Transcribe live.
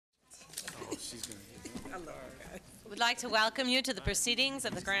she's going to. I love her, guys. We'd like to welcome you to the proceedings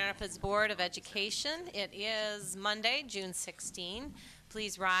of the Grand Rapids Board of Education. It is Monday, June 16.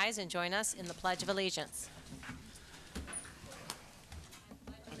 Please rise and join us in the Pledge of Allegiance.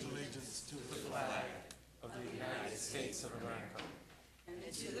 Allegiance to the flag of the United States of America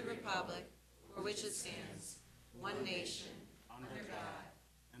And to the republic for which it stands, one nation, under God,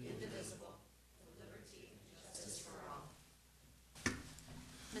 indivisible, with liberty and justice for all.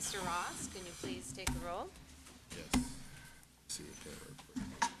 Mr. Ross, can you please take the roll? Yes. See a pen real quick.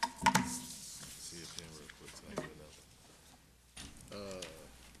 See a pen real quick so I can get another.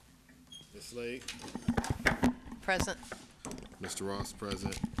 Ms. Slade? Present. Mr. Ross,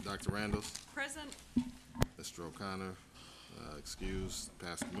 present. Dr. Randalls? Present. Mr. O'Connor, excused.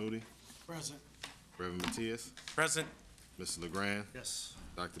 Pastor Moody? Present. Reverend Matias? Present. Mr. LeGrand? Yes.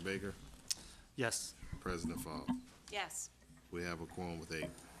 Dr. Baker? Yes. President Fall. Yes. We have a quorum with 8.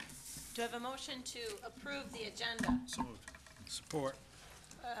 Do I have a motion to approve the agenda? So moved. Support.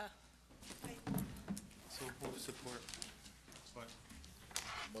 Support. What?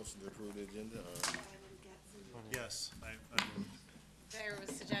 Motion to approve the agenda? Yes, I moved. There was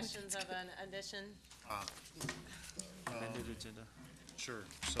suggestions of an addition. Amended agenda. Sure.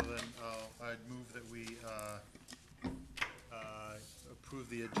 So then I'd move that we approve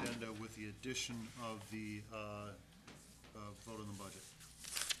the agenda with the addition of the vote on the budget.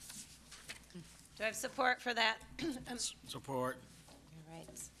 Do I have support for that? Support.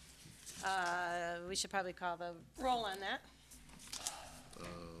 All right. We should probably call the roll on that.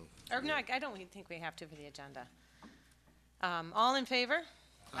 Or no, I don't think we have to for the agenda. All in favor?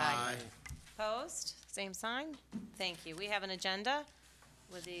 Aye. Opposed? Same sign? Thank you. We have an agenda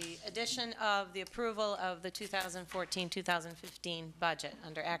with the addition of the approval of the 2014-2015 budget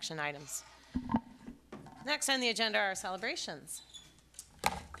under action items. Next on the agenda are celebrations.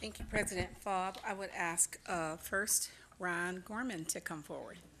 Thank you, President Faub. I would ask first Ron Gorman to come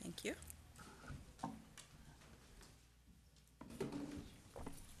forward. Thank you.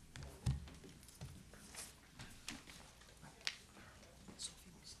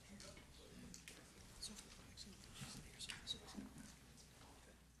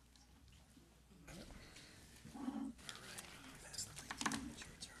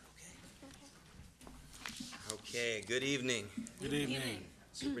 Okay, good evening. Good evening.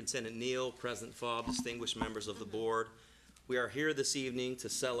 Superintendent Neal, President Faub, distinguished members of the board. We are here this evening to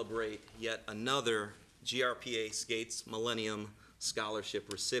celebrate yet another GRPS Gates Millennium Scholarship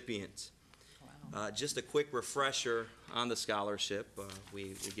recipient. Just a quick refresher on the scholarship. We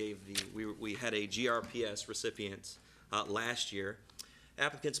had a GRPS recipient last year.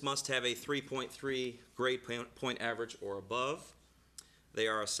 Applicants must have a 3.3 grade point average or above. They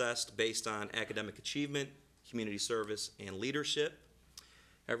are assessed based on academic achievement, community service, and leadership.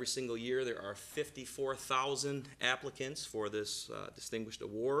 Every single year there are 54,000 applicants for this distinguished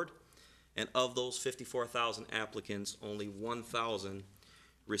award, and of those 54,000 applicants, only 1,000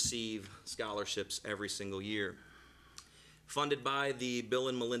 receive scholarships every single year. Funded by the Bill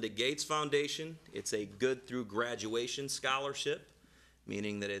and Melinda Gates Foundation, it's a good through graduation scholarship,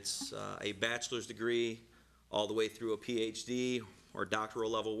 meaning that it's a bachelor's degree all the way through a PhD or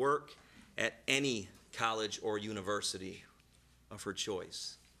doctoral level work at any college or university of her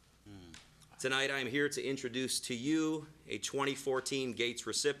choice. Tonight I am here to introduce to you a 2014 Gates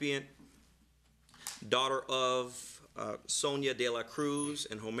recipient, daughter of Sonia de la Cruz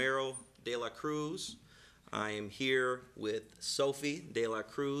and Homero de la Cruz. I am here with Sophie de la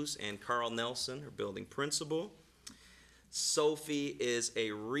Cruz and Carl Nelson, her building principal. Sophie is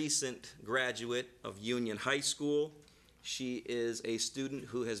a recent graduate of Union High School. She is a student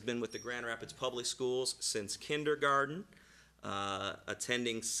who has been with the Grand Rapids Public Schools since kindergarten,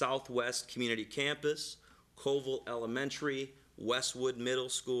 attending Southwest Community Campus, Colville Elementary, Westwood Middle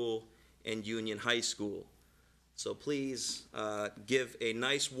School, and Union High School. So please give a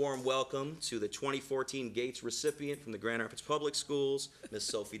nice warm welcome to the 2014 Gates recipient from the Grand Rapids Public Schools, Ms.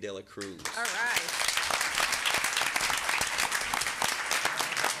 Sophie de la Cruz. All right.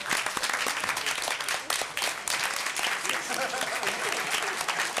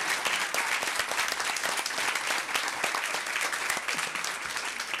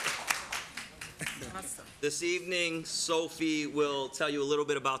 This evening, Sophie will tell you a little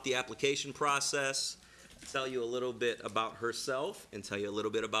bit about the application process, tell you a little bit about herself, and tell you a little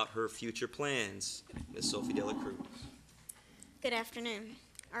bit about her future plans. Ms. Sophie de la Cruz. Good afternoon,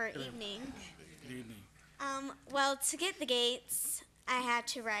 or evening. Good evening. Well, to get the Gates, I had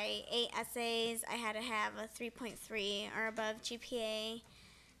to write 8 essays, I had to have a 3.3 or above GPA,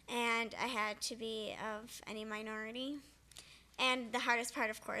 and I had to be of any minority. And the hardest part,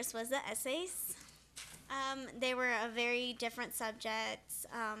 of course, was the essays. They were a very different subjects.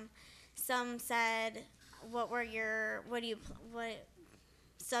 Some said, what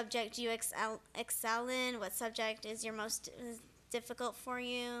subject do you excel in? What subject is difficult for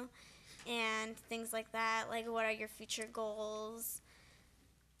you? And things like that, like what are your future goals?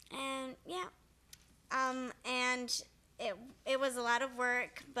 And yeah, and it was a lot of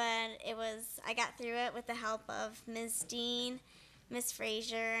work, but I got through it with the help of Ms. Dean, Ms.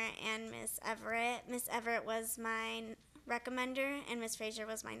 Frazier, and Ms. Everett. Ms. Everett was my recommender, and Ms. Frazier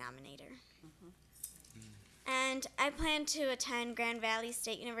was my nominator. And I plan to attend Grand Valley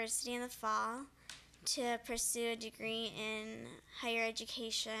State University in the fall to pursue a degree in higher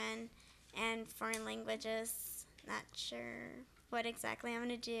education and foreign languages. Not sure what exactly I'm going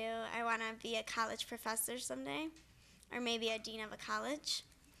to do. I want to be a college professor someday, or maybe a dean of a college.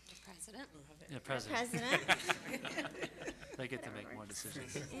 President. Yeah, President. President. They get to make more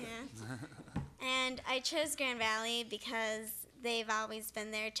decisions. Yeah. And I chose Grand Valley because they've always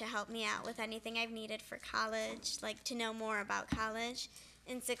been there to help me out with anything I've needed for college, like to know more about college.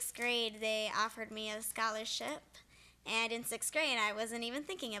 In 6th grade, they offered me a scholarship, and in 6th grade, I wasn't even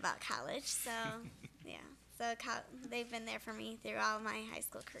thinking about college, so yeah. So they've been there for me through all my high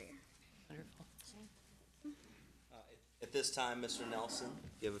school career. Wonderful. At this time, Mr. Nelson,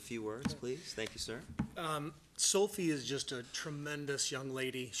 you have a few words, please. Thank you, sir. Sophie is just a tremendous young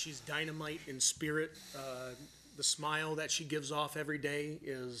lady. She's dynamite in spirit. The smile that she gives off every day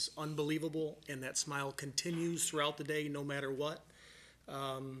is unbelievable, and that smile continues throughout the day no matter what.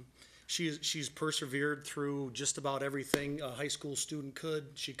 She's persevered through just about everything a high school student could.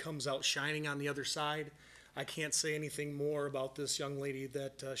 She comes out shining on the other side. I can't say anything more about this young lady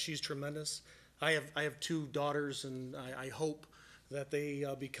that she's tremendous. I have 2 daughters, and I hope that they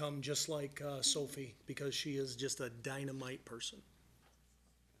become just like Sophie, because she is just a dynamite person.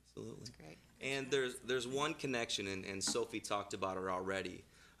 Absolutely. Great. And there's one connection, and Sophie talked about her already.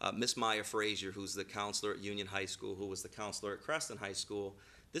 Miss Maya Frazier, who's the counselor at Union High School, who was the counselor at Creston High School.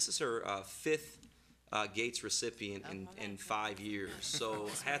 This is her 5th Gates recipient in 5 years. So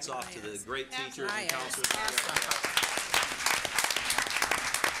hats off to the great teachers and counselors.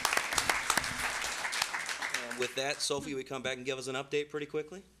 And with that, Sophie, we come back and give us an update pretty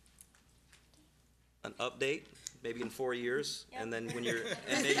quickly? An update? Maybe in 4 years, and then when you're,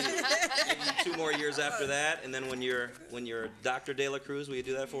 and maybe 2 more years after that, and then when you're Dr. De La Cruz, will you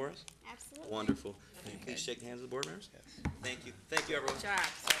do that for us? Absolutely. Wonderful. Can you please shake the hands of the board members? Thank you. Thank you, everyone. Good job.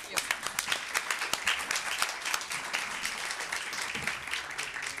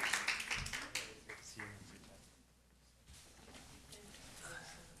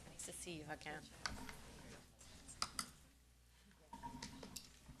 Nice to see you, Hakan.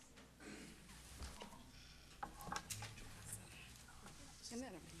 Isn't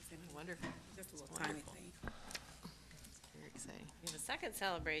that amazing? Wonderful. Just a little tiny thing. Very exciting. We have a second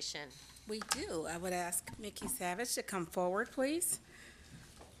celebration. We do. I would ask Mickey Savage to come forward, please.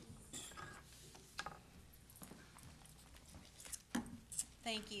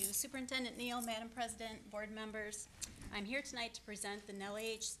 Thank you. Superintendent Neal, Madam President, board members, I'm here tonight to present the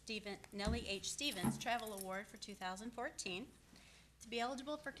Nellie H. Stevens Travel Award for 2014. To be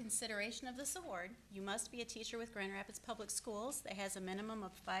eligible for consideration of this award, you must be a teacher with Grand Rapids Public Schools that has a minimum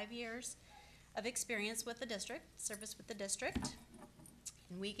of 5 years of experience with the district, service with the district.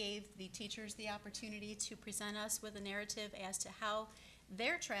 And we gave the teachers the opportunity to present us with a narrative as to how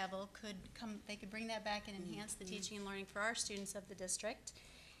their travel they could bring that back and enhance the teaching and learning for our students of the district.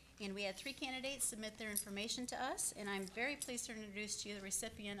 And we had 3 candidates submit their information to us, and I'm very pleased to introduce to you the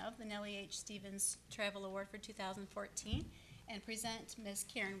recipient of the Nellie H. Stevens Travel Award for 2014, and present Ms.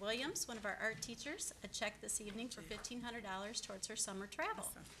 Karen Williams, one of our art teachers, a check this evening for $1,500 towards her summer travel.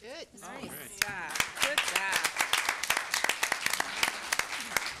 Good. Nice job. Good job.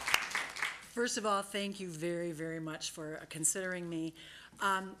 First of all, thank you very, very much for considering me.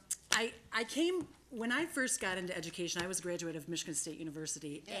 I came, when I first got into education, I was a graduate of Michigan State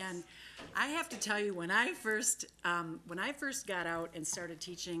University. Yes. And I have to tell you, when I first got out and started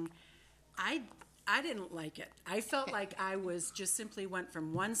teaching, I didn't like it. I felt like I was just simply went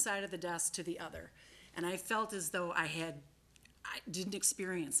from one side of the desk to the other. And I felt as though I didn't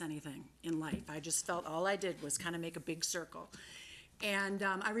experience anything in life. I just felt all I did was kind of make a big circle. And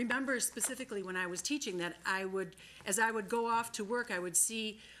I remember specifically when I was teaching that as I would go off to work, I would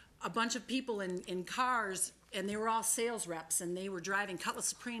see a bunch of people in cars, and they were all sales reps, and they were driving Cutlass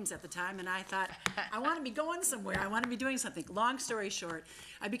Supremes at the time, and I thought, I want to be going somewhere. I want to be doing something. Long story short,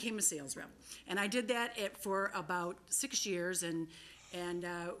 I became a sales rep. And I did that for about 6 years, and and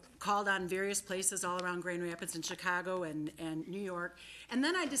called on various places all around Grand Rapids and Chicago and New York. And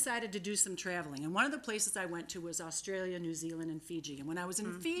then I decided to do some traveling. And one of the places I went to was Australia, New Zealand, and Fiji. And when I was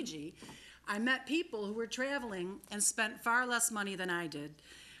in Fiji, I met people who were traveling and spent far less money than I did,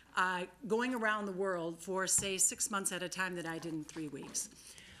 going around the world for, say, 6 months at a time that I did in 3 weeks.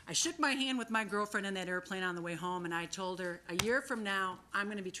 I shook my hand with my girlfriend in that airplane on the way home, and I told her, a year from now, I'm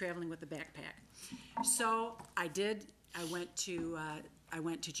going to be traveling with a backpack. So I did. I went to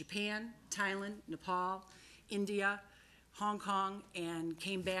Japan, Thailand, Nepal, India, Hong Kong, and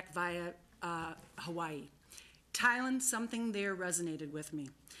came back via Hawaii. Thailand, something there resonated with me.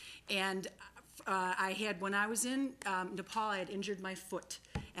 And when I was in Nepal, I had injured my foot,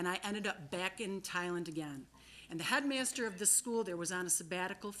 and I ended up back in Thailand again. And the headmaster of the school there was on a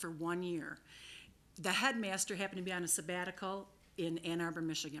sabbatical for 1 year. The headmaster happened to be on a sabbatical in Ann Arbor,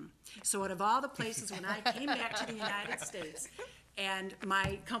 Michigan. So out of all the places, when I came back to the United States and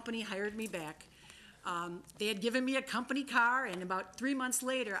my company hired me back, they had given me a company car, and about 3 months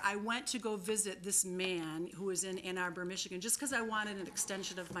later, I went to go visit this man who was in Ann Arbor, Michigan, just because I wanted an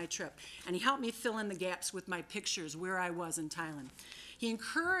extension of my trip. And he helped me fill in the gaps with my pictures where I was in Thailand. He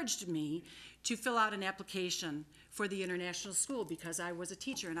encouraged me to fill out an application for the international school because I was a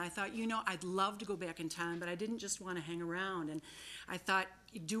teacher. And I thought, I'd love to go back in Thailand, but I didn't just want to hang around. And I thought,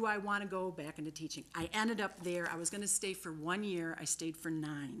 do I want to go back into teaching? I ended up there. I was going to stay for 1 year. I stayed for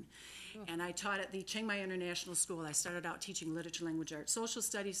 9. And I taught at the Chiang Mai International School. I started out teaching literature, language, arts, social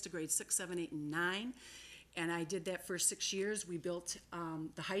studies to grades 6, 7, 8, and 9. And I did that for 6 years. We built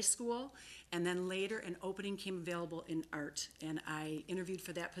the high school, and then later an opening came available in art. And I interviewed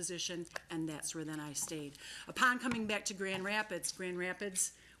for that position, and that's where then I stayed. Upon coming back to Grand Rapids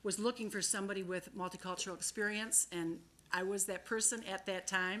was looking for somebody with multicultural experience, and I was that person at that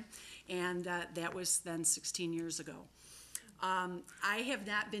time, and that was then 16 years ago. I have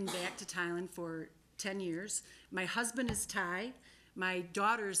not been back to Thailand for 10 years. My husband is Thai. My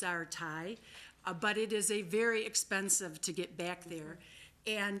daughters are Thai. But it is very expensive to get back there.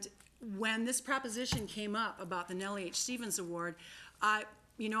 And when this proposition came up about the Nellie H. Stevens Award, I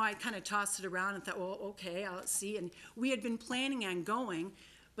kind of tossed it around and thought, well, okay, I'll see. And we had been planning on going,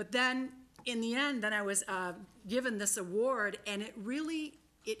 but then in the end, then I was given this award, and it really,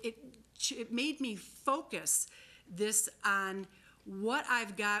 it made me focus this on what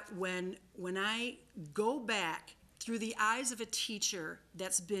I've got when I go back through the eyes of a teacher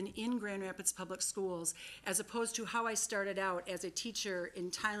that's been in Grand Rapids Public Schools, as opposed to how I started out as a teacher in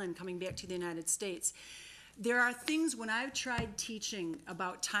Thailand coming back to the United States. There are things when I've tried teaching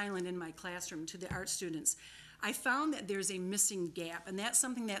about Thailand in my classroom to the art students, I found that there's a missing gap, and that's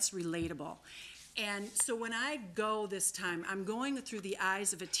something that's relatable. And so when I go this time, I'm going through the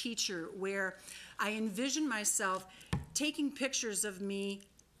eyes of a teacher where I envision myself taking pictures of me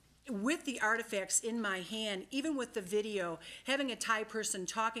with the artifacts in my hand, even with the video, having a Thai person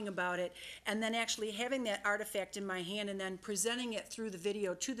talking about it, and then actually having that artifact in my hand and then presenting it through the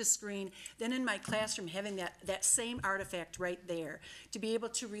video to the screen, then in my classroom having that same artifact right there, to be able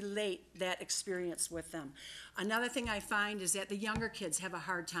to relate that experience with them. Another thing I find is that the younger kids have a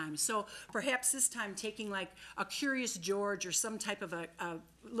hard time. So perhaps this time taking like a Curious George or some type of a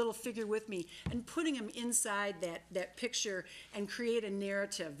little figure with me and putting them inside that picture and create a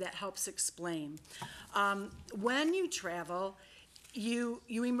narrative that helps explain. When you travel, you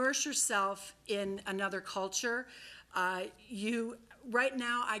immerse yourself in another culture. Right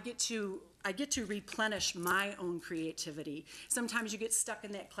now I get to replenish my own creativity. Sometimes you get stuck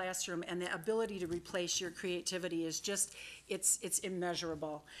in that classroom, and the ability to replace your creativity is just, it's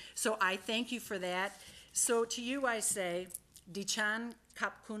immeasurable. So I thank you for that. So to you I say, Dichan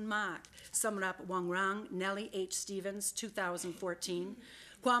Kapkun Mak, Samrap Wangrang, Nellie H. Stevens, 2014.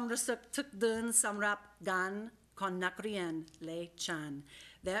 Kwam Rusuk Tuk Dun Samrap Gan Kon Nakrian Le Chan.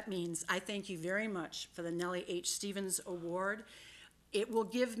 That means I thank you very much for the Nellie H. Stevens Award. It will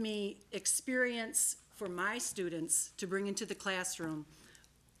give me experience for my students to bring into the classroom,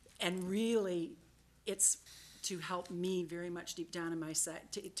 and really it's to help me very much deep down in my side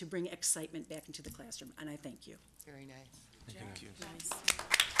to bring excitement back into the classroom, and I thank you. Very nice. Thank you.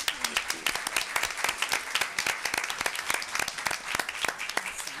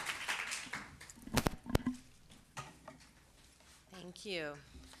 Thank you.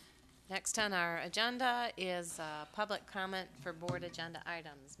 Next on our agenda is public comment for board agenda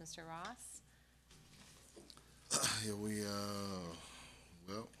items. Mr. Ross? Yeah, we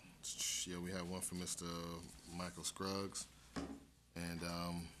have one from Mr. Michael Scruggs, and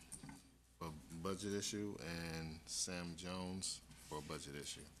a budget issue, and Sam Jones for a budget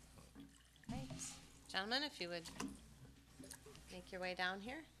issue. Right. Gentlemen, if you would make your way down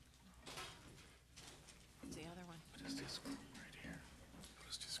here. Where's the other one?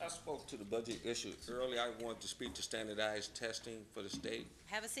 I spoke to the budget issue earlier. I wanted to speak to standardized testing for the state.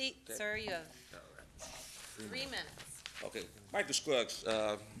 Have a seat, sir. You have 3 minutes. Okay, Michael Scruggs,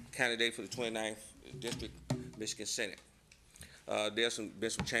 candidate for the 29th District, Michigan Senate. There's been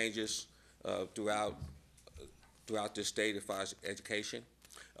some changes throughout this state as far as education.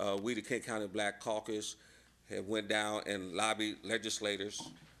 We, the Kent County Black Caucus, have went down and lobbied legislators.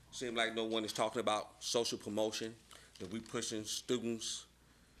 Seems like no one is talking about social promotion, that we pushing students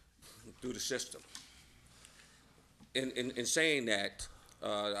through the system. In saying that,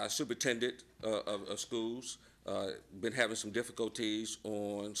 our superintendent of schools been having some difficulties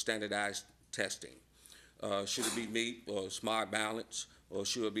on standardized testing. Should it be MEET or Smart Balance, or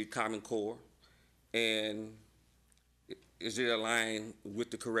should it be Common Core? And is it aligned with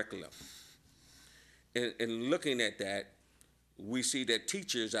the curriculum? In looking at that, we see that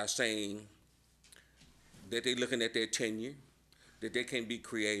teachers are saying that they're looking at their tenure, that they can be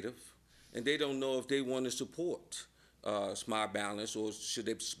creative, and they don't know if they want to support Smart Balance, or should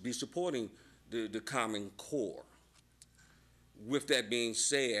they be supporting the Common Core. With that being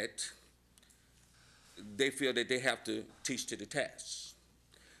said, they feel that they have to teach to the test.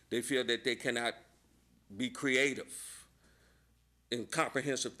 They feel that they cannot be creative in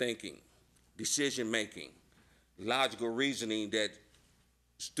comprehensive thinking, decision-making, logical reasoning that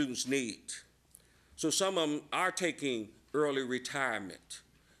students need. So some of them are taking early retirement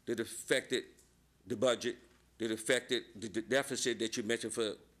that affected the budget, that affected the deficit that you mentioned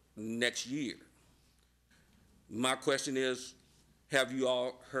for next year. My question is, have you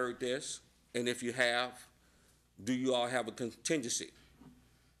all heard this? And if you have, do you all have a contingency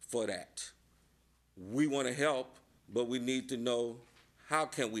for that? We want to help, but we need to know, how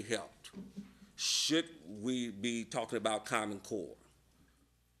can we help? Should we be talking about Common Core?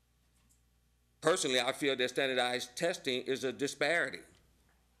 Personally, I feel that standardized testing is a disparity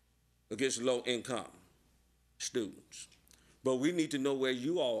against low-income students. But we need to know where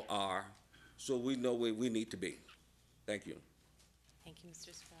you all are so we know where we need to be. Thank you. Thank you,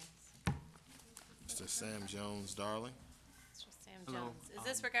 Mr. Scruggs. Mr. Sam Jones, Darling. Mr. Sam Hello, Jones. Is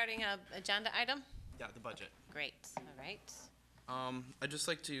this regarding a agenda item? Yeah, the budget. Great, all right. I'd just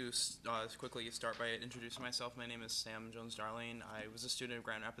like to quickly start by introducing myself. My name is Sam Jones Darling. I was a student of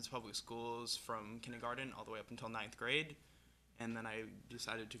Grand Rapids Public Schools from kindergarten all the way up until 9th grade. And then I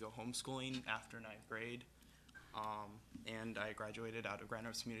decided to go homeschooling after 9th grade. And I graduated out of Grand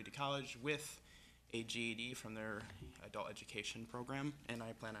Rapids Community College with a GED from their adult education program. And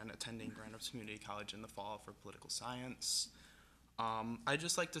I plan on attending Grand Rapids Community College in the fall for political science. I'd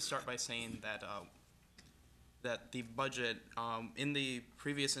just like to start by saying that that the budget, in the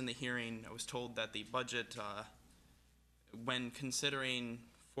hearing, I was told that the budget, when considering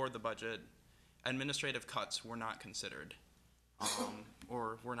for the budget, administrative cuts were not considered,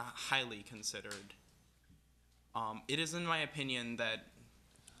 or were not highly considered. It is in my opinion that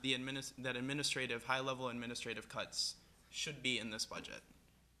high-level administrative cuts should be in this budget.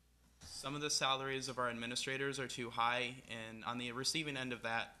 Some of the salaries of our administrators are too high, and on the receiving end of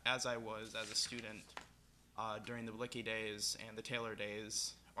that, as I was as a student, during the Blicky days and the Taylor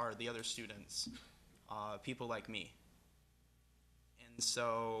days, are the other students, people like me. And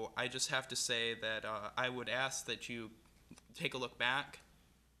so I just have to say that I would ask that you take a look back,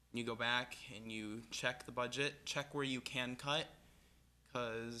 and you go back and you check the budget, check where you can cut,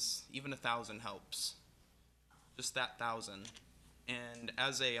 because even 1,000 helps, just that 1,000. And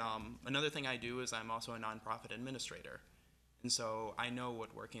as another thing I do is I'm also a nonprofit administrator, and so I know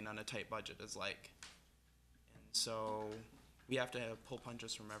what working on a tight budget is like. So we have to pull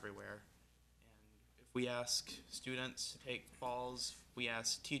punches from everywhere. And if we ask students to take falls, we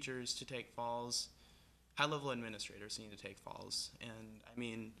ask teachers to take falls, high-level administrators need to take falls. And I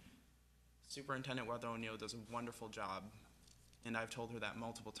mean, Superintendent Weather O'Neill does a wonderful job, and I've told her that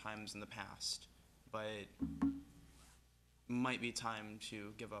multiple times in the past, but might be time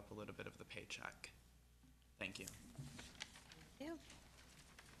to give up a little bit of the paycheck. Thank you. Thank you.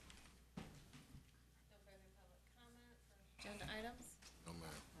 No further public comment for agenda items? No,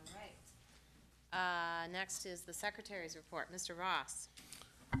 ma'am. All right. Next is the Secretary's report. Mr. Ross.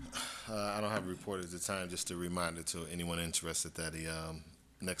 I don't have a report at the time, just a reminder to anyone interested that the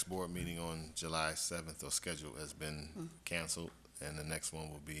next board meeting on July 7th or scheduled has been canceled, and the next one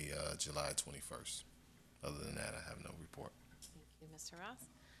will be July 21st. Other than that, I have no report. Thank you, Mr. Ross.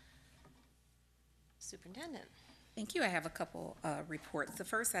 Superintendent. Thank you. I have a couple reports. The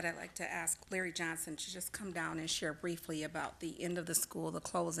first that I'd like to ask Larry Johnson to just come down and share briefly about the end of the school, the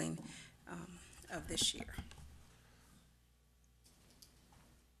closing of this year.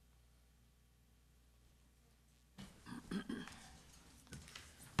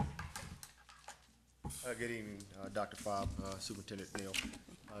 Good evening, Dr. Fobb, Superintendent Neal,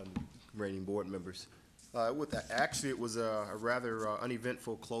 reigning board members. Actually, it was a rather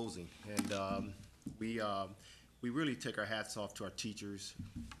uneventful closing, and we really take our hats off to our teachers,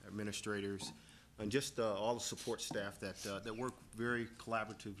 administrators, and just all the support staff that work very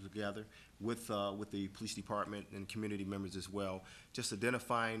collaboratively together with the police department and community members as well. Just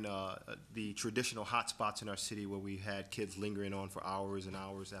identifying the traditional hot spots in our city where we had kids lingering on for hours and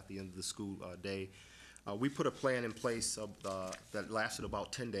hours at the end of the school day. We put a plan in place that lasted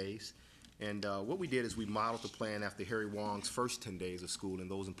about 10 days. And what we did is we modeled the plan after Harry Wong's first 10 days of school and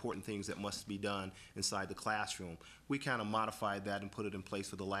those important things that must be done inside the classroom. We kind of modified that and put it in place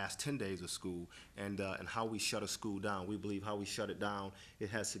for the last 10 days of school and how we shut a school down. We believe how we shut it down,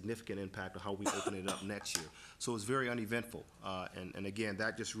 it has significant impact on how we open it up next year. So it's very uneventful. And again,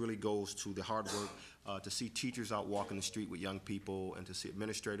 that just really goes to the hard work to see teachers out walking the street with young people and to see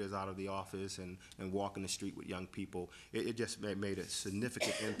administrators out of the office and walking the street with young people. It just made a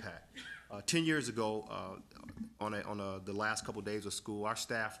significant impact. 10 years ago, on the last couple of days of school, our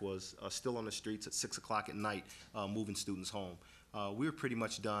staff was still on the streets at 6 o'clock at night moving students home. We were pretty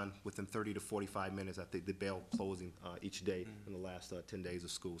much done within 30 to 45 minutes at the bell closing each day in the last 10 days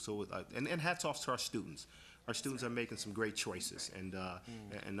of school. So, and hats off to our students. Our students are making some great choices and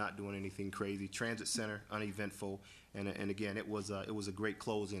not doing anything crazy. Transit Center, uneventful, and again, it was a great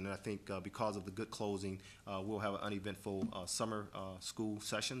closing. And I think because of the good closing, we'll have an uneventful summer school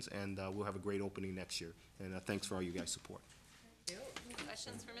sessions, and we'll have a great opening next year. And thanks for all you guys' support.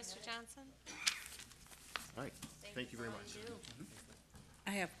 Questions for Mr. Johnson? All right, thank you very much.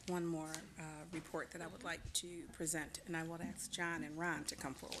 I have one more report that I would like to present, and I will ask John and Ron to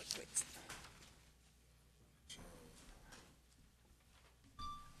come forward, please.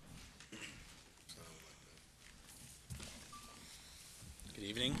 Good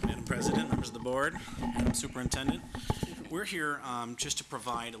evening, Madam President, members of the board, Madam Superintendent. We're here just to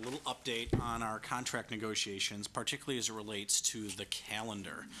provide a little update on our contract negotiations, particularly as it relates to the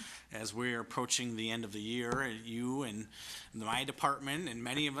calendar. As we're approaching the end of the year, you and my department and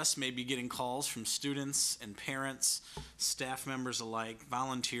many of us may be getting calls from students and parents, staff members alike,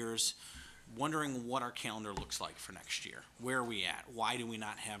 volunteers, wondering what our calendar looks like for next year. Where are we at? Why do we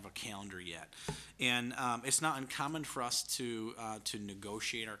not have a calendar yet? And it's not uncommon for us to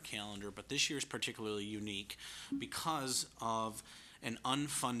negotiate our calendar, but this year is particularly unique because of an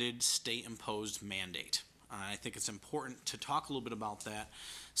unfunded state-imposed mandate. I think it's important to talk a little bit about that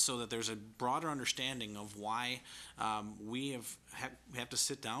so that there's a broader understanding of why we have to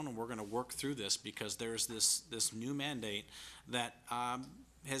sit down and we're going to work through this, because there's this new mandate that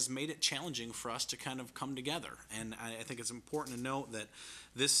has made it challenging for us to kind of come together. And I think it's important to note that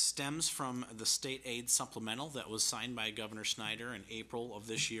this stems from the state aid supplemental that was signed by Governor Snyder in April of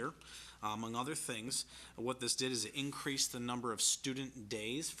this year. Among other things, what this did is it increased the number of student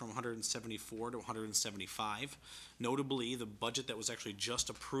days from 174 to 175. Notably, the budget that was actually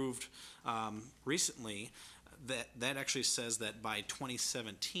just approved recently, that actually says that by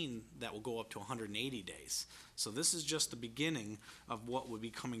 2017 that will go up to 180 days. So this is just the beginning of what will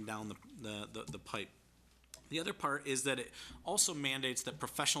be coming down the pipe. The other part is that it also mandates that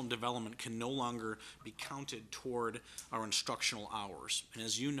professional development can no longer be counted toward our instructional hours. And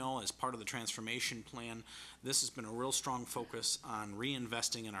as you know, as part of the transformation plan, this has been a real strong focus on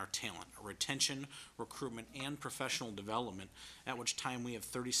reinvesting in our talent, retention, recruitment, and professional development, at which time we have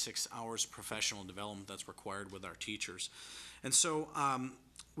 36 hours of professional development that's required with our teachers. And so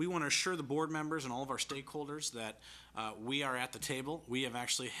we want to assure the board members and all of our stakeholders that we are at the table. We have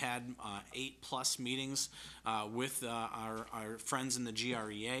actually had 8+ meetings with our friends in the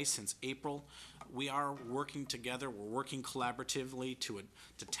GREA since April. We are working together. We're working collaboratively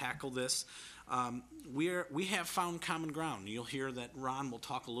to tackle this. We have found common ground. You'll hear that Ron will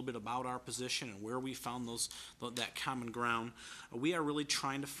talk a little bit about our position and where we found that common ground. We are really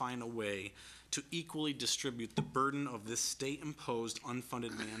trying to find a way to equally distribute the burden of this state-imposed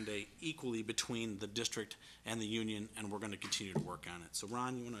unfunded mandate equally between the district and the union, and we're going to continue to work on it. So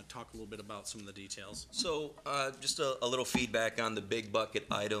Ron, you want to talk a little bit about some of the details? So just a little feedback on the big bucket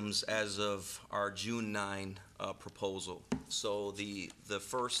items as of our June 9 proposal. So the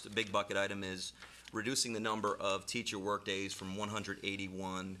first big bucket item is reducing the number of teacher workdays from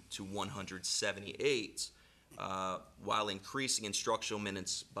 181 to 178. While increasing instructional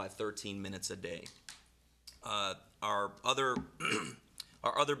minutes by 13 minutes a day. Our other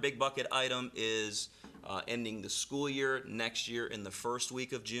big bucket item is ending the school year next year in the first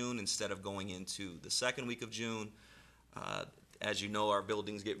week of June instead of going into the second week of June. As you know, our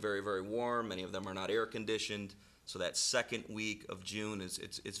buildings get very, very warm. Many of them are not air conditioned. So that second week of June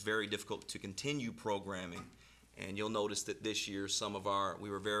it's very difficult to continue programming. And you'll notice that this year we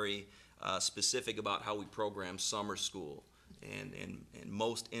were very specific about how we program summer school. And in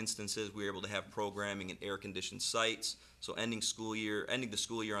most instances, we were able to have programming in air-conditioned sites. So ending the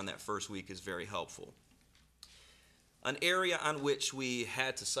school year on that first week is very helpful. An area on which we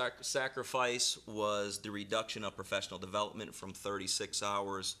had to sacrifice was the reduction of professional development from 36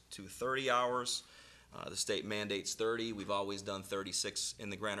 hours to 30 hours. The state mandates 30. We've always done 36 in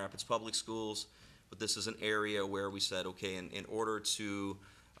the Grand Rapids Public Schools, but this is an area where we said, okay, in order to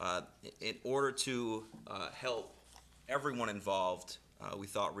help everyone involved, we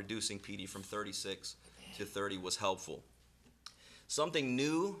thought reducing PD from 36 to 30 was helpful. Something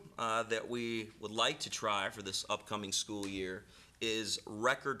new that we would like to try for this upcoming school year is a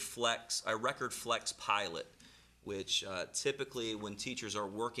record flex pilot, which typically when teachers are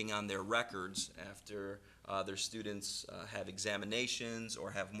working on their records after their students have examinations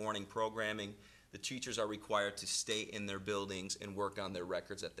or have morning programming, the teachers are required to stay in their buildings and work on their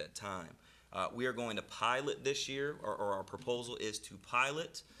records at that time. We are going to pilot this year, or our proposal is to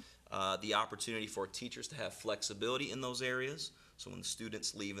pilot the opportunity for teachers to have flexibility in those areas. So when the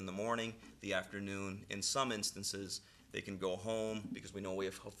students leave in the morning, the afternoon, in some instances, they can go home because we know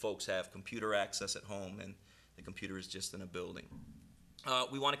folks have computer access at home and the computer is just in a building.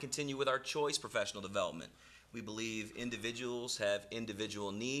 We want to continue with our choice professional development. We believe individuals have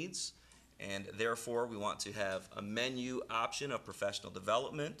individual needs, and therefore we want to have a menu option of professional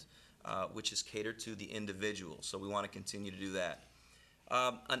development which is catered to the individual. So we want to continue to do that.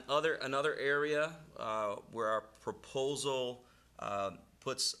 Another area where our proposal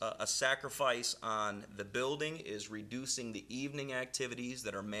puts a sacrifice on the building is reducing the evening activities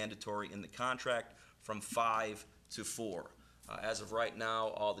that are mandatory in the contract from 5 to 4. As of right now,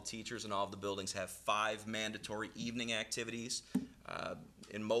 all the teachers in all of the buildings have 5 mandatory evening activities.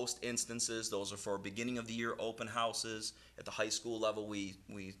 In most instances, those are for beginning of the year open houses. At the high school level, we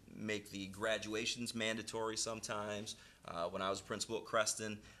make the graduations mandatory sometimes. When I was principal at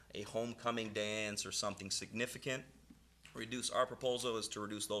Creston, a homecoming dance or something significant. Our proposal is to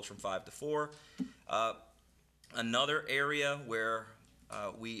reduce those from 5 to 4. Another area where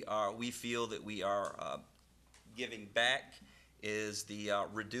we feel that we are giving back is the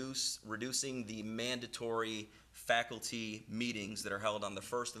reducing the mandatory faculty meetings that are held on the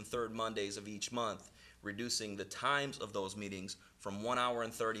first and third Mondays of each month, reducing the times of those meetings from 1 hour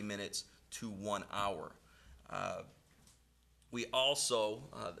and 30 minutes to 1 hour. We also,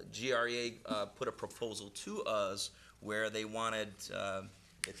 the GREA put a proposal to us where they wanted the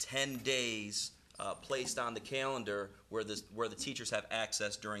 10 days placed on the calendar where the teachers have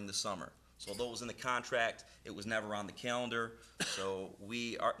access during the summer. So although it was in the contract, it was never on the calendar. So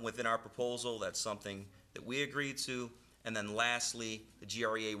we are, within our proposal, that's something that we agreed to. And then lastly, the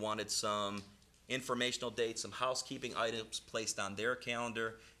GREA wanted some informational dates, some housekeeping items placed on their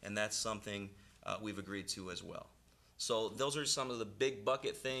calendar, and that's something we've agreed to as well. So those are some of the big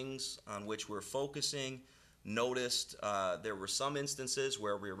bucket things on which we're focusing. Noticed there were some instances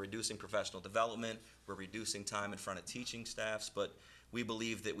where we're reducing professional development, we're reducing time in front of teaching staffs, but we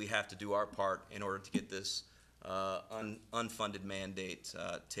believe that we have to do our part in order to get this unfunded mandate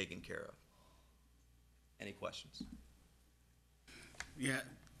taken care of. Any questions? Yeah,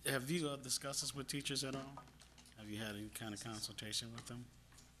 have you discussed this with teachers at all? Have you had any kind of consultation with them?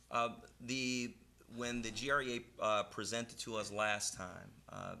 When the GREA presented to us last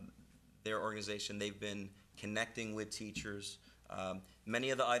time, their organization, they've been connecting with teachers.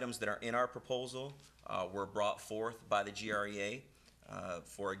 Many of the items that are in our proposal were brought forth by the GREA.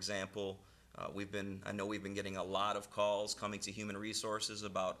 For example, I know we've been getting a lot of calls coming to Human Resources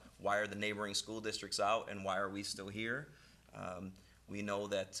about why are the neighboring school districts out and why are we still here. We know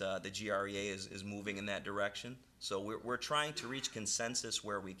that the GREA is moving in that direction. So we're trying to reach consensus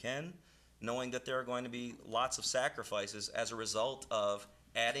where we can, knowing that there are going to be lots of sacrifices as a result of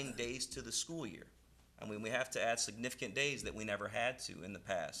adding days to the school year. I mean, we have to add significant days that we never had to in the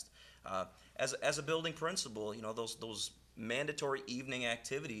past. As a building principal, you know, those mandatory evening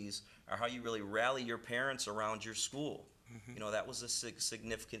activities are how you really rally your parents around your school. Mm-hmm. You know, that was a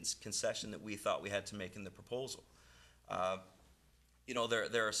significant concession that we thought we had to make in the proposal. You know,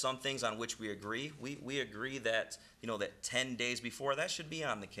 there are some things on which we agree. We agree that, you know, that 10 days before, that should be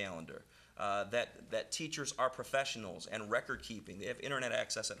on the calendar. That teachers are professionals and record keeping. They have internet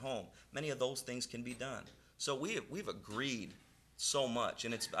access at home. Many of those things can be done. So we've agreed so much,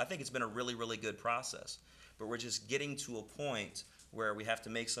 and I think it's been a really, really good process. But we're just getting to a point where we have to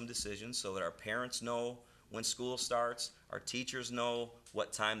make some decisions so that our parents know when school starts, our teachers know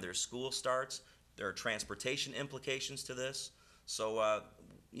what time their school starts, There are transportation implications to this. So,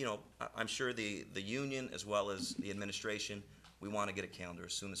 you know, I'm sure the union as well as the administration, we want to get a calendar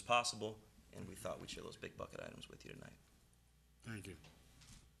as soon as possible, and we thought we'd share those big bucket items with you tonight. Thank you.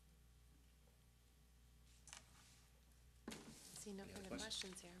 See no further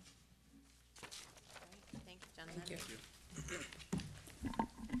questions here. All right, thank you, gentlemen. Thank you.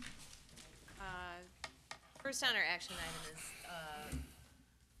 First on our action item is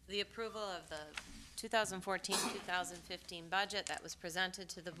the approval of the 2014-2015 budget that was presented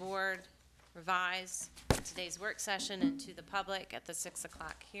to the board, revised at today's work session and to the public at the 6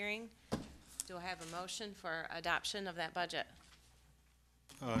 o'clock hearing. Do I have a motion for adoption of that budget?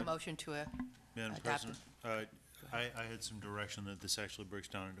 A motion to Madam adopt President, I had some direction that this actually breaks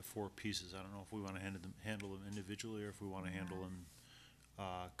down into 4 pieces. I don't know if we want to handle them individually or if we want to handle them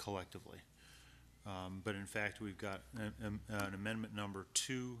collectively. But in fact, we've got an amendment number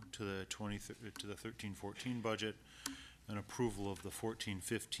 2 to the 13-14 budget, an approval of the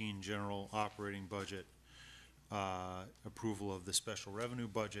 14-15 general operating budget, approval of the special revenue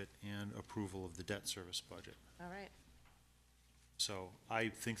budget, and approval of the debt service budget. All right. So I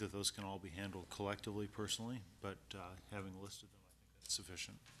think that those can all be handled collectively personally, but having listed them, I think that's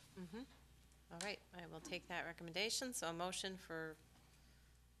sufficient. All right, I will take that recommendation. So a motion for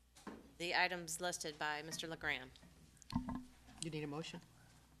the items listed by Mr. LeGrand. You need a motion?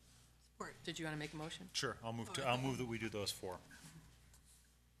 Support. Did you want to make a motion? Sure, I'll move that we do those 4.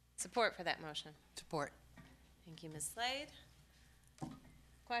 Support for that motion. Support. Thank you, Ms. Slade.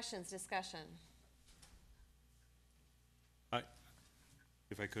 Questions, discussion?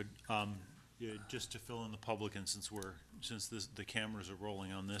 If I could, yeah, just to fill in the public, and since the cameras are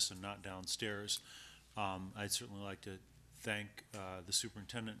rolling on this and not downstairs, I'd certainly like to thank the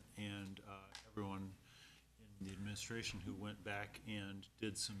superintendent and everyone in the administration who went back and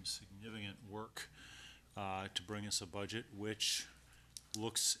did some significant work to bring us a budget which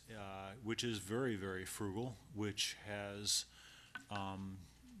is very, very frugal, which I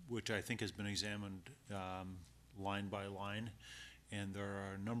think has been examined line by line. And there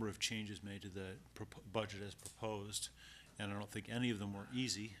are a number of changes made to the budget as proposed, and I don't think any of them were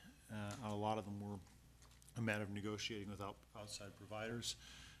easy. A lot of them were a matter of negotiating with outside providers.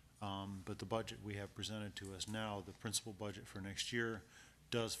 But the budget we have presented to us now, the principal budget for next year,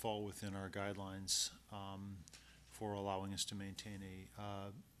 does fall within our guidelines for allowing us to maintain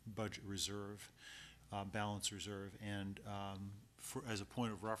a budget reserve, balance reserve. And as a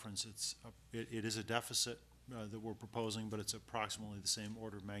point of reference, it is a deficit that we're proposing, but it's approximately the same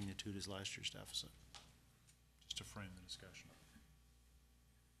order of magnitude as last year's deficit, just to frame the discussion.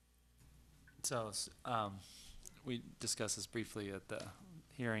 So, we discussed this briefly at the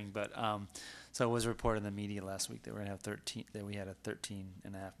hearing, but, so it was reported in the media last week that we're gonna have we had a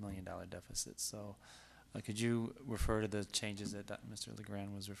 $13.5 million deficit. So, could you refer to the changes that Mr.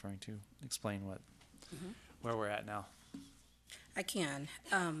 LeGrand was referring to? Explain where we're at now. I can.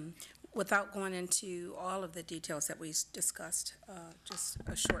 Without going into all of the details that we discussed just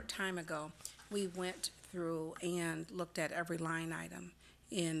a short time ago, we went through and looked at every line item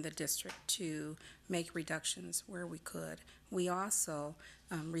in the district to make reductions where we could. We also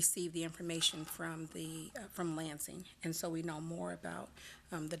received the information from Lansing, and so we know more about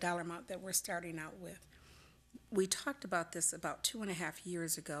the dollar amount that we're starting out with. We talked about this about 2.5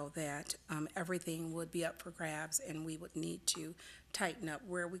 years ago, that everything would be up for grabs and we would need to tighten up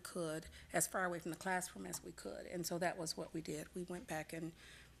where we could, as far away from the classroom as we could. And so that was what we did. We went back and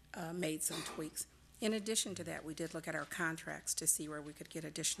made some tweaks. In addition to that, we did look at our contracts to see where we could get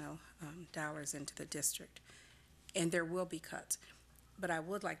additional dollars into the district. And there will be cuts. But I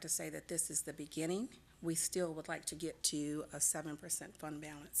would like to say that this is the beginning. We still would like to get to a 7% fund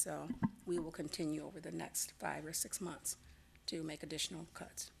balance. So we will continue over the next 5 or 6 months to make additional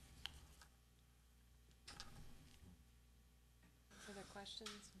cuts. Further questions?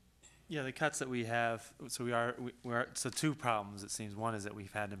 Yeah, the cuts that we have, so so 2 problems, it seems. One is that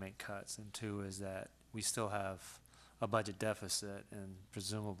we've had to make cuts, and 2 is that we still have a budget deficit, and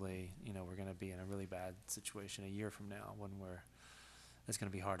presumably, we're gonna be in a really bad situation a year from now when it's going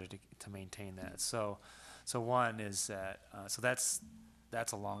to be harder to maintain that. So one is that, so that's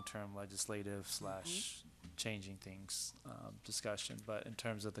a long-term legislative / changing things discussion. But in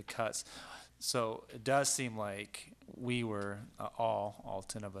terms of the cuts, so it does seem like we were, all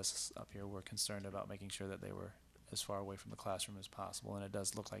 10 of us up here were concerned about making sure that they were as far away from the classroom as possible, and it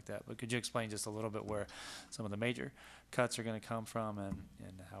does look like that. But could you explain just a little bit where some of the major cuts are going to come from and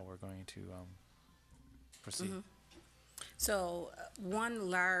how we're going to proceed? So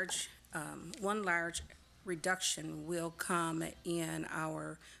one large reduction will come in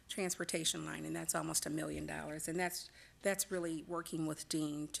our transportation line, and that's almost $1 million. And that's really working with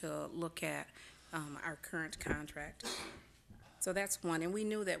Dean to look at our current contract. So that's one, and we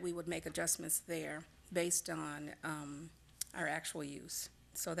knew that we would make adjustments there based on our actual use.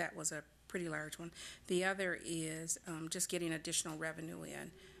 So that was a pretty large one. The other is just getting additional revenue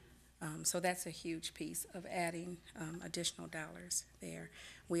in. So that's a huge piece of adding additional dollars there.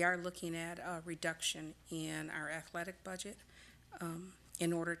 We are looking at a reduction in our athletic budget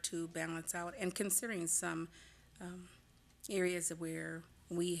in order to balance out, and considering some areas where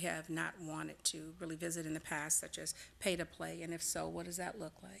we have not wanted to really visit in the past, such as pay to play, and if so, what does that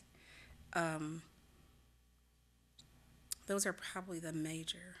look like? Those are probably the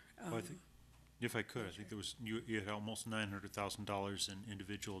major. Well, I think, if I could, I think there was, you had almost $900,000 in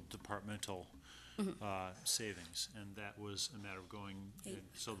individual departmental savings, and that was a matter of going, and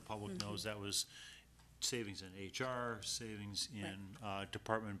so the public knows that was savings in HR, savings in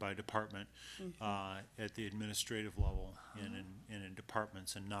department by department, at the administrative level and in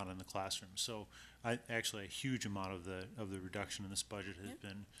departments, and not in the classroom. So actually a huge amount of the reduction in this budget has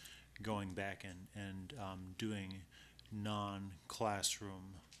been going back and doing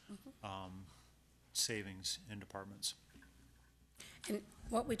non-classroom savings in departments. And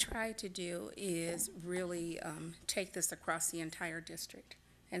what we try to do is really take this across the entire district.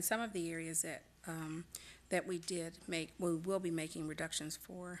 And some of the areas that we will be making reductions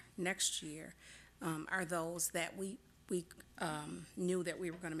for next year are those that we knew that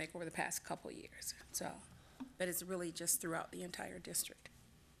we were going to make over the past couple of years. So, but it's really just throughout the entire district.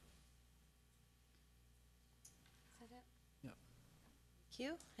 Thank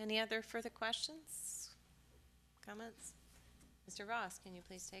you. Any other further questions, comments? Mr. Ross, can you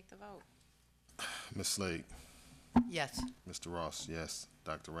please take the vote? Ms. Slade? Yes. Mr. Ross, yes.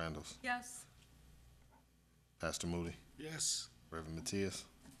 Dr. Randalls? Yes. Pastor Moody? Yes. Reverend Matias?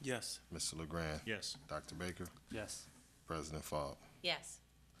 Yes. Mr. LeGrand? Yes. Dr. Baker? Yes. President Faub? Yes.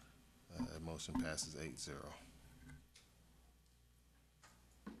 That motion passes 8-0.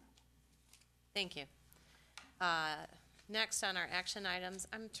 Thank you. Next on our action items,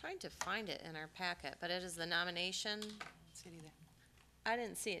 I'm trying to find it in our packet, but it is the nomination. See it either. I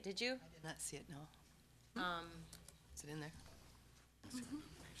didn't see it. Did you? I did not see it, no. Is it in there?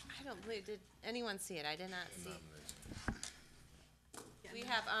 I don't believe, did anyone see it? I did not see it. We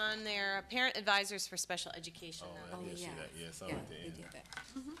have on there parent advisors for special education. Oh, I did see that, yes, I'm at the end.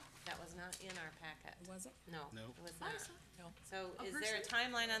 That was not in our packet. Was it? No, No. it was not. No. So is there a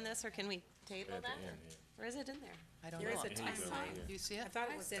timeline on this, or can we table At the that? end, yeah. Or is it in there? I don't There know. is a Here you go, right timeline. here. Do you see it? I thought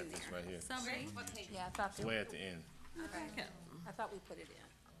it was in It's there. right here. Somebody? What page? Yeah, I thought, It's way at the end. I thought we put it in.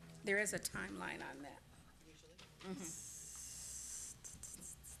 There is a timeline on that.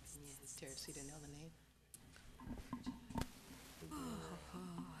 Terry, see to know the name?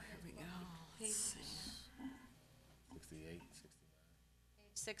 Here we go. Page 68,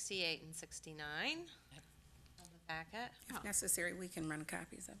 69. 68 and 69 of the packet. If necessary, we can run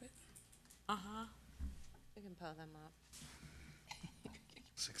copies of it. Uh-huh. We can pull them up.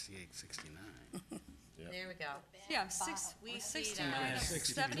 68, 69. There we go. Yeah, We see 60 down there.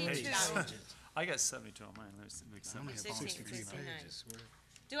 72. I got 72 on mine. There's like I only 70. have 16, 63 69. pages.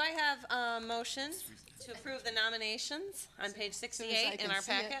 Do I have a motion to approve the nominations on page soon as I 68 in can our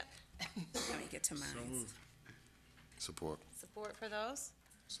see it. packet? Let me get to mine. Support, Support for those?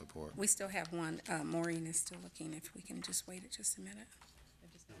 support. We still have one. Maureen is still looking. If we can just wait just a minute. I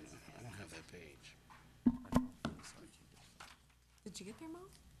don't have that page. Did you get there, Mom?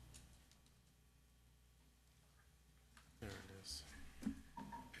 There it is.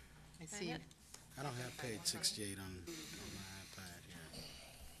 I see. it? I don't have page 68 on my iPad here.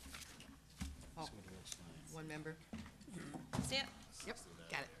 Oh, That's what it looks like. one member. See it? Yep,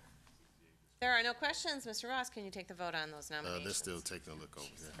 got it. There are no questions. Mr. Ross, can you take the vote on those They're nominations? still taking a look over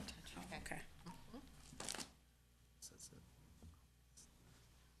there. Okay. That's it.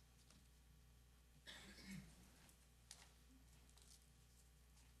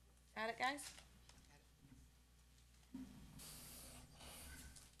 Got it, guys?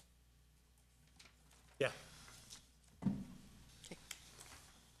 Yeah.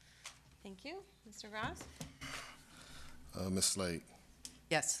 Thank you. Mr. Ross? Ms. Slade?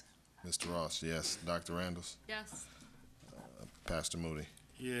 Yes. Mr. Ross, yes. Dr. Randalls? Yes. Pastor Moody?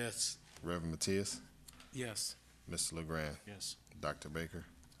 Yes. Reverend Matias? Yes. Mr. LeGrand? Yes. Dr. Baker?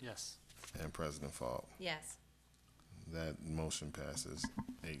 Yes. And President Faub. Yes. That motion passes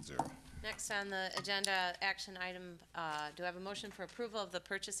 8-0. Next on the agenda, action item, do I have a motion for approval of the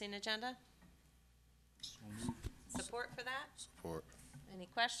purchasing agenda? Support for that? Support. Any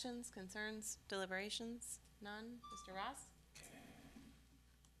questions, concerns, deliberations? None? Mr. Ross?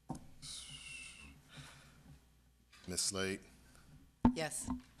 Ms. Slade? Yes.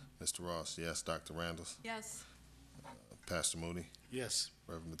 Mr. Ross, yes. Dr. Randalls? Yes. Pastor Moody? Yes.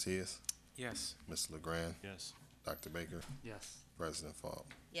 Reverend Matias? Yes. Ms. LeGrand? Yes. Dr. Baker? Yes. President Faub?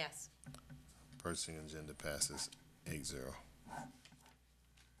 Yes. Purchasing agenda passes 8-0.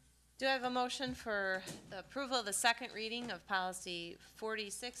 Do I have a motion for the approval of the second reading of policy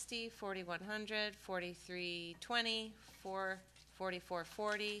 4060, 4100, 4320,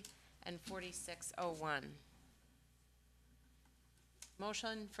 4440, and 4601?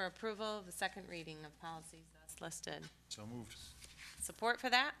 Motion for approval of the second reading of policies as listed. So moved. Support for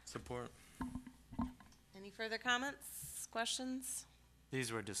that? Support. Any further comments, questions?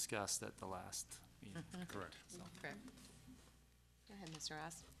 These were discussed at the last meeting. Correct. Correct. Go ahead, Mr.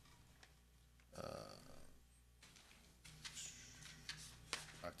 Ross.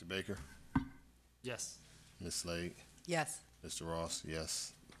 Dr. Baker? Yes. Ms. Slade? Yes. Mr. Ross,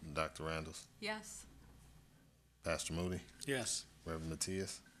 yes. Dr. Randalls? Yes. Pastor Moody? Yes. Reverend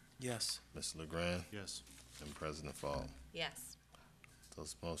Matias? Yes. Ms. LeGrand? Yes. And President Faub. Yes.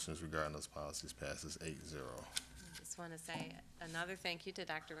 Those motions regarding those policies passes 8-0. Just want to say another thank you to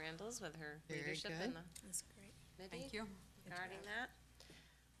Dr. Randalls with her Very leadership good. in the That's great. committee. Thank you. Regarding that.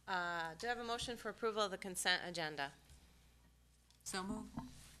 Do I have a motion for approval of the consent agenda? So move.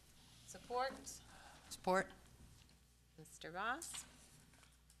 Support? Support. Mr. Ross?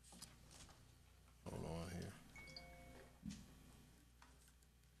 Hold on here.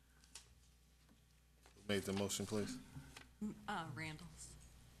 Who made the motion, please? Randall's.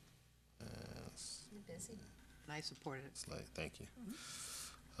 Yes. You busy? And I supported it. Slade, thank you.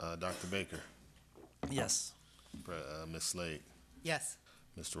 Dr. Baker? Yes. Ms. Slade? Yes.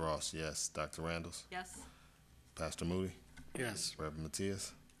 Mr. Ross, yes. Dr. Randalls? Yes. Pastor Moody? Yes. Reverend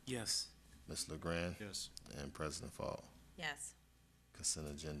Matias? Yes. Ms. LeGrand? Yes. And President Faub. Yes. Consent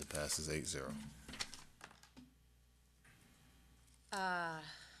agenda passes 8-0.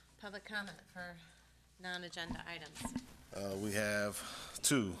 Public comment for non-agenda items. We have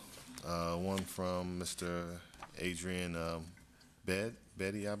two. One from Mr. Adrian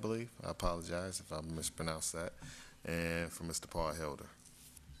Betty, I believe. I apologize if I mispronounced that. And from Mr. Paul Helder.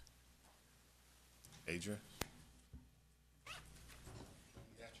 Adrian?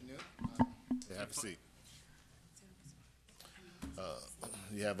 Good afternoon. Yeah, have a seat.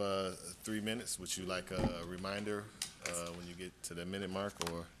 You have 3 minutes. Would you like a reminder when you get to the minute mark,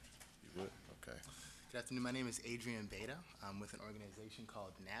 or you would? Okay. Good afternoon. My name is Adrian Beta. I'm with an organization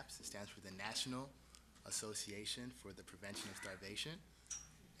called NAPS. It stands for the National Association for the Prevention of Starvation.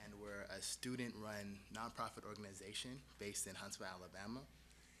 And we're a student-run nonprofit organization based in Huntsville, Alabama.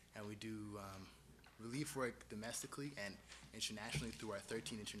 And we do relief work domestically and internationally through our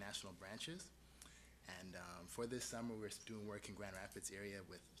 13 international branches. And for this summer, we're doing work in Grand Rapids area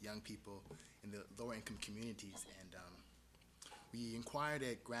with young people in the lower income communities. And we inquired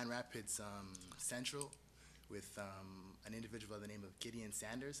at Grand Rapids Central with an individual by the name of Gideon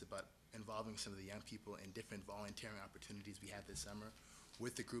Sanders about involving some of the young people in different volunteering opportunities we have this summer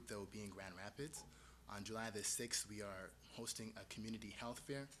with the group that will be in Grand Rapids. On July the 6th, we are hosting a community health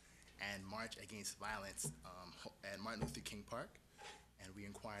fair and March Against Violence at Martin Luther King Park. And we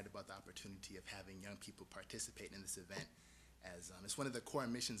inquired about the opportunity of having young people participate in this event, as it's one of the core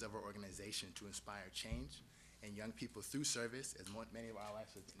missions of our organization to inspire change in young people through service, as many of our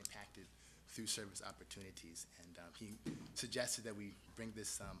lives have been impacted through service opportunities. And he suggested that we bring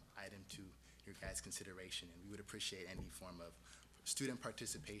this item to your guys' consideration, and we would appreciate any form of student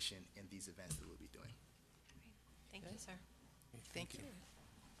participation in these events that we'll be doing. Thank you, sir. Thank you.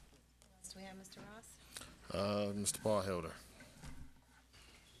 Do we have Mr. Ross? Mr. Paul Helder.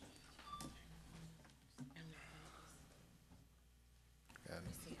 Got it.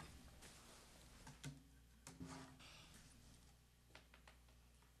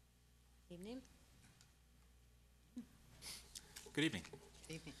 Evening. Good evening.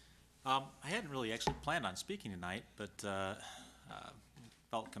 Evening. I hadn't really actually planned on speaking tonight, but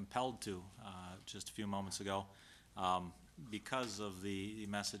felt compelled to just a few moments ago because of the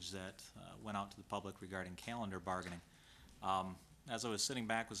message that went out to the public regarding calendar bargaining. As I was sitting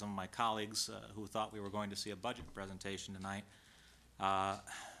back with some of my colleagues who thought we were going to see a budget presentation tonight,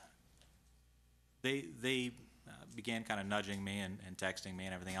 they began kind of nudging me and texting me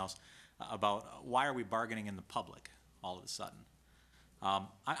and everything else about why are we bargaining in the public all of a sudden.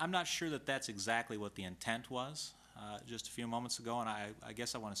 I'm not sure that that's exactly what the intent was just a few moments ago, and I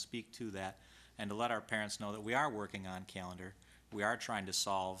guess I want to speak to that and to let our parents know that we are working on calendar. We are trying to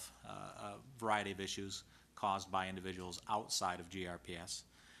solve a variety of issues caused by individuals outside of GRPS.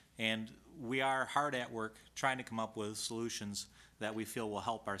 And we are hard at work trying to come up with solutions that we feel will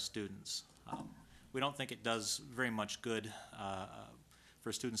help our students. We don't think it does very much good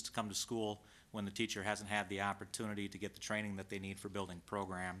for students to come to school when the teacher hasn't had the opportunity to get the training that they need for building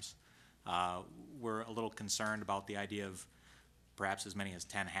programs. We're a little concerned about the idea of perhaps as many as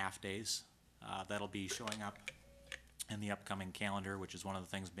 10 half-days that'll be showing up in the upcoming calendar, which is one of the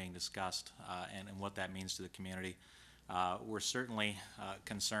things being discussed, and what that means to the community. We're certainly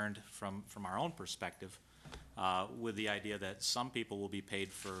concerned from our own perspective with the idea that some people will be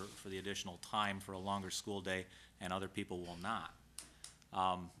paid for the additional time for a longer school day and other people will not.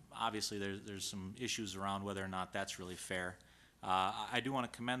 Obviously, there's some issues around whether or not that's really fair. I do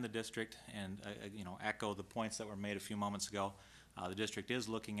want to commend the district and echo the points that were made a few moments ago. The district is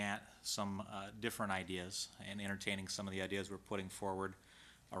looking at some different ideas and entertaining some of the ideas we're putting forward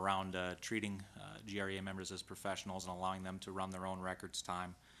around treating GREA members as professionals and allowing them to run their own records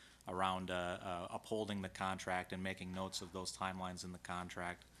time, around upholding the contract and making notes of those timelines in the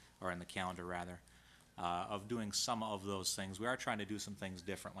contract, or in the calendar rather, of doing some of those things. We are trying to do some things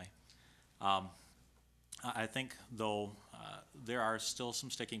differently. I think, though, there are still some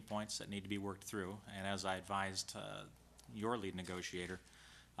sticking points that need to be worked through, and as I advised your lead negotiator,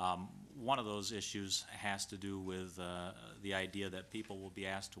 one of those issues has to do with the idea that people will be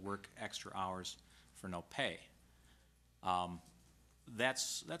asked to work extra hours for no pay.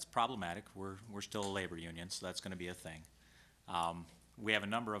 That's problematic. We're still a labor union, so that's going to be a thing. We have a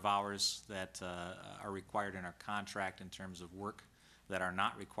number of hours that are required in our contract in terms of work that are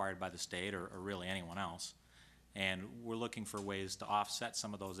not required by the state or really anyone else. And we're looking for ways to offset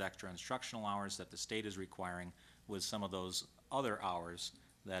some of those extra instructional hours that the state is requiring with some of those other hours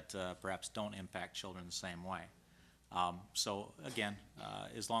that perhaps don't impact children the same way. So again,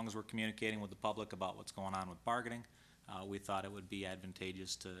 as long as we're communicating with the public about what's going on with bargaining, we thought it would be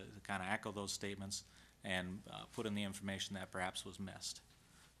advantageous to kind of echo those statements and put in the information that perhaps was missed.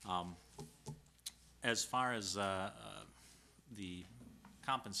 As far as the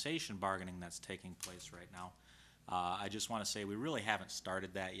compensation bargaining that's taking place right now, I just want to say we really haven't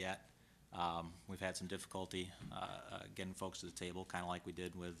started that yet. We've had some difficulty getting folks to the table, kind of like we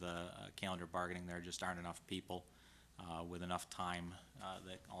did with calendar bargaining. There just aren't enough people with enough time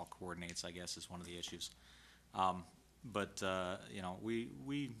that all coordinates, I guess, is one of the issues. But you know,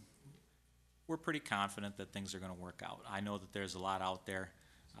 we're pretty confident that things are going to work out. I know that there's a lot out there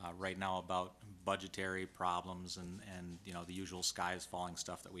right now about budgetary problems and you know, the usual sky is falling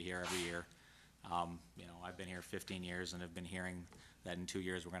stuff that we hear every year. You know, I've been here 15 years and have been hearing that in 2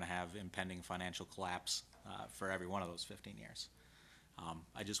 years we're going to have impending financial collapse for every one of those 15 years.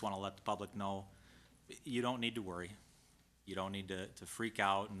 I just want to let the public know you don't need to worry. You don't need to freak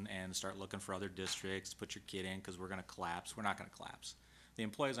out and start looking for other districts to put your kid in because we're going to collapse. We're not going to collapse. The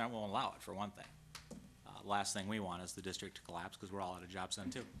employees aren't willing to allow it, for one thing. Last thing we want is the district to collapse because we're all out of jobs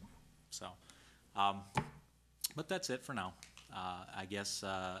then too. So, but that's it for now. I guess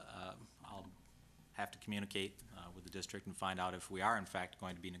I'll have to communicate with the district and find out if we are in fact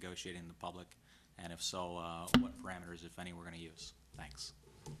going to be negotiating in the public, and if so, what parameters, if any, we're going to use. Thanks.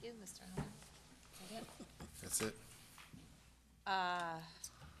 Thank you, Mr. Hunter. That's it.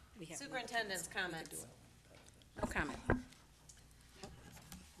 Superintendent's comments. No comment.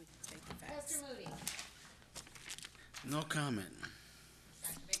 Mr. Moody. No comment.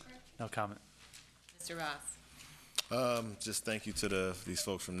 Dr. Baker. No comment. Mr. Ross. Just thank you to these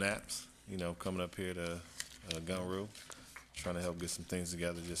folks from NAPS, you know, coming up here to Gunru, trying to help get some things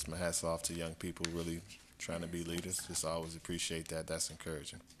together. Just my hats off to young people really trying to be leaders. Just always appreciate that. That's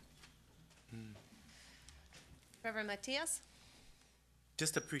encouraging. Reverend Matias.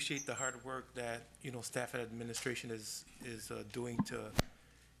 Just appreciate the hard work that, you know, staff and administration is doing to,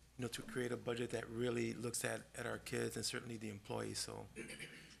 you know, to create a budget that really looks at our kids and certainly the employees. So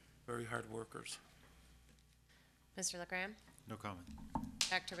very hard workers. Mr. LeGrand. No comment.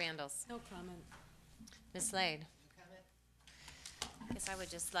 Dr. Randalls. No comment. Ms. Slade. I guess I would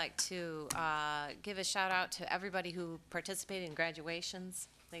just like to give a shout out to everybody who participated in graduations.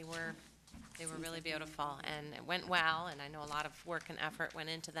 They were really beautiful, and it went well, and I know a lot of work and effort went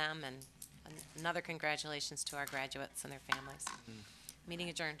into them, and another congratulations to our graduates and their families. Meeting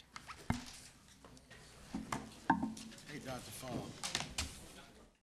adjourned. Hey, Dr. Fall.